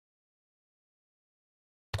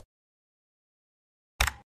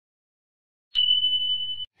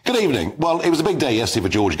Good evening. Well, it was a big day yesterday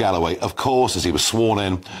for George Galloway. Of course, as he was sworn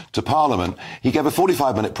in to Parliament, he gave a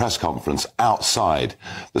 45-minute press conference outside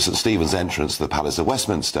the St Stephen's entrance to the Palace of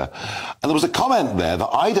Westminster. And there was a comment there that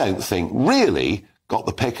I don't think really got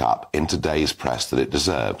the pickup in today's press that it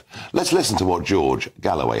deserved. Let's listen to what George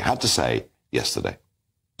Galloway had to say yesterday.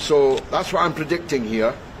 So that's what I'm predicting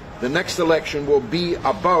here. The next election will be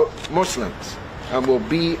about Muslims and will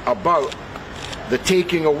be about the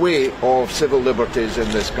taking away of civil liberties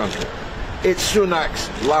in this country. It's Sunak's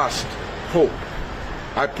last hope.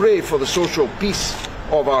 I pray for the social peace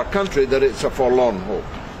of our country that it's a forlorn hope.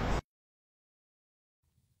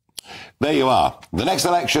 There you are. The next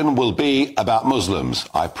election will be about Muslims.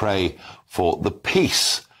 I pray for the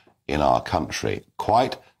peace in our country.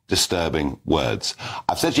 Quite disturbing words.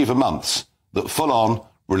 I've said to you for months that full-on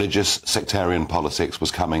religious sectarian politics was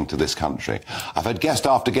coming to this country. I've had guest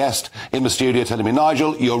after guest in the studio telling me,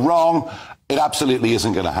 Nigel, you're wrong. It absolutely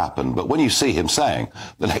isn't going to happen. But when you see him saying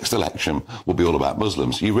the next election will be all about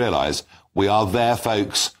Muslims, you realise we are there,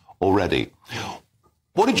 folks, already.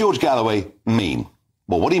 What did George Galloway mean?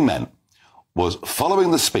 Well, what he meant was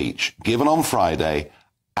following the speech given on Friday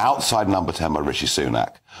outside Number 10 by Rishi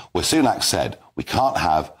Sunak, where Sunak said we can't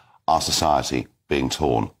have our society being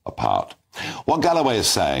torn apart. What Galloway is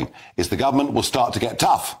saying is the government will start to get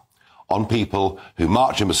tough on people who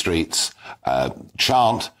march in the streets,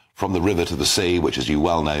 chant from the river to the sea, which, as you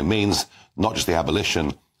well know, means not just the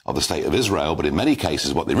abolition of the state of Israel, but in many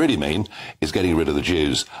cases what they really mean is getting rid of the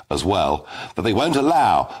Jews as well. That they won't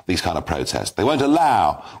allow these kind of protests. They won't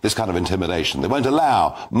allow this kind of intimidation. They won't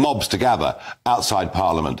allow mobs to gather outside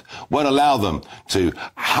Parliament. Won't allow them to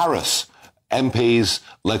harass MPs,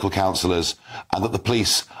 local councillors, and that the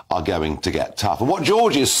police are going to get tough. And what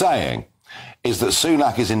George is saying is that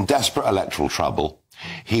Sunak is in desperate electoral trouble.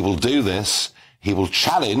 He will do this. He will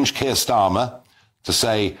challenge Keir Starmer to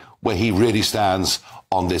say where he really stands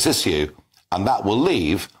on this issue, and that will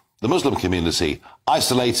leave the Muslim community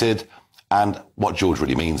isolated. And what George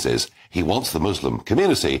really means is he wants the Muslim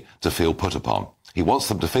community to feel put upon. He wants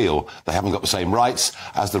them to feel they haven't got the same rights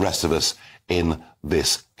as the rest of us in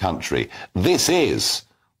this country. This is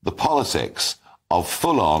the politics of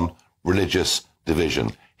full-on religious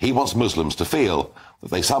division. He wants Muslims to feel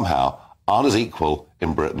that they somehow aren't as equal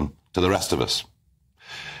in Britain to the rest of us.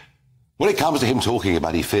 When it comes to him talking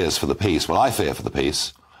about he fears for the peace, well, I fear for the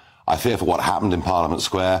peace. I fear for what happened in Parliament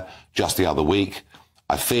Square just the other week.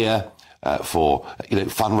 I fear for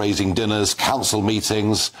fundraising dinners, council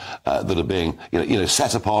meetings that are being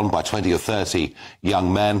set upon by 20 or 30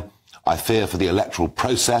 young men. I fear for the electoral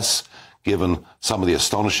process, given some of the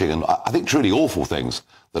astonishing and I think truly awful things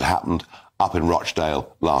that happened up in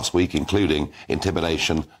Rochdale last week, including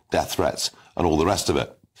intimidation, death threats, and all the rest of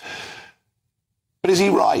it. But is he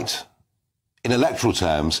right? In electoral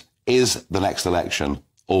terms, is the next election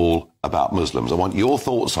all about Muslims? I want your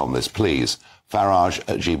thoughts on this, please.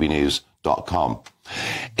 Farage@gbnews.com.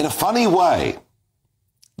 In a funny way,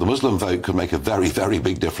 the Muslim vote could make a very, very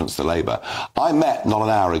big difference to Labour. I met not an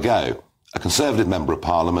hour ago a Conservative member of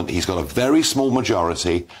Parliament. He's got a very small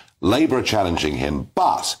majority. Labour are challenging him.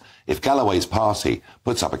 But if Galloway's party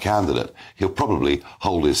puts up a candidate, he'll probably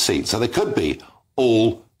hold his seat. So there could be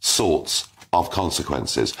all sorts of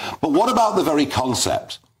consequences. But what about the very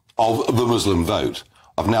concept of the Muslim vote,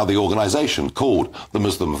 of now the organisation called the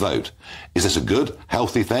Muslim vote? Is this a good,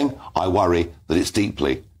 healthy thing? I worry that it's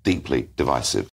deeply, deeply divisive.